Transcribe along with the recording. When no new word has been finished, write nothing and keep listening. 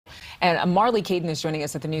And Marley Kayden is joining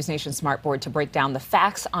us at the NewsNation Smart Board to break down the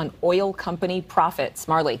facts on oil company profits.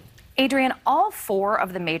 Marley. Adrienne, all four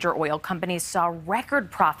of the major oil companies saw record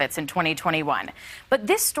profits in 2021. But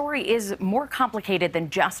this story is more complicated than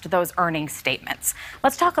just those earnings statements.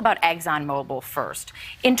 Let's talk about ExxonMobil first.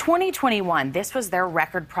 In 2021, this was their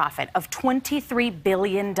record profit of $23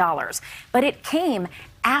 billion. But it came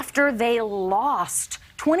after they lost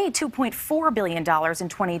 $22.4 billion in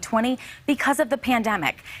 2020 because of the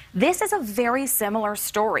pandemic. This is a very similar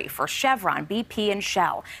story for Chevron, BP, and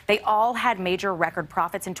Shell. They all had major record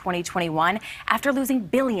profits in 2021 after losing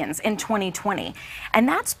billions in 2020. And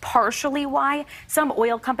that's partially why some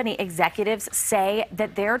oil company executives say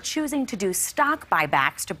that they're choosing to do stock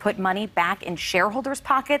buybacks to put money back in shareholders'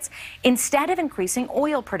 pockets instead of increasing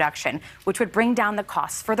oil production, which would bring down the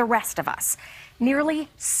costs for the rest of us. Nearly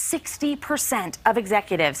 60% of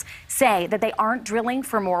executives say that they aren't drilling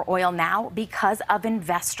for more oil now because of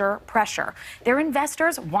investor pressure. Their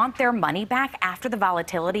investors want their money back after the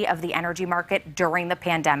volatility of the energy market during the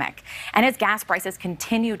pandemic. And as gas prices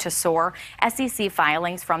continue to soar, SEC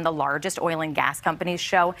filings from the largest oil and gas companies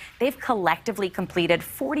show they've collectively completed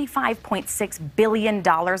 $45.6 billion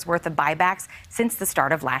worth of buybacks since the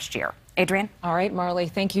start of last year. Adrienne? All right, Marley,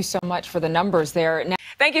 thank you so much for the numbers there. Now,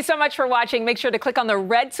 thank you so much for watching. Make sure to click on the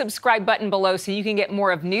red subscribe button below so you can get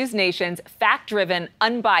more of NewsNation's fact-driven,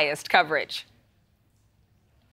 unbiased coverage.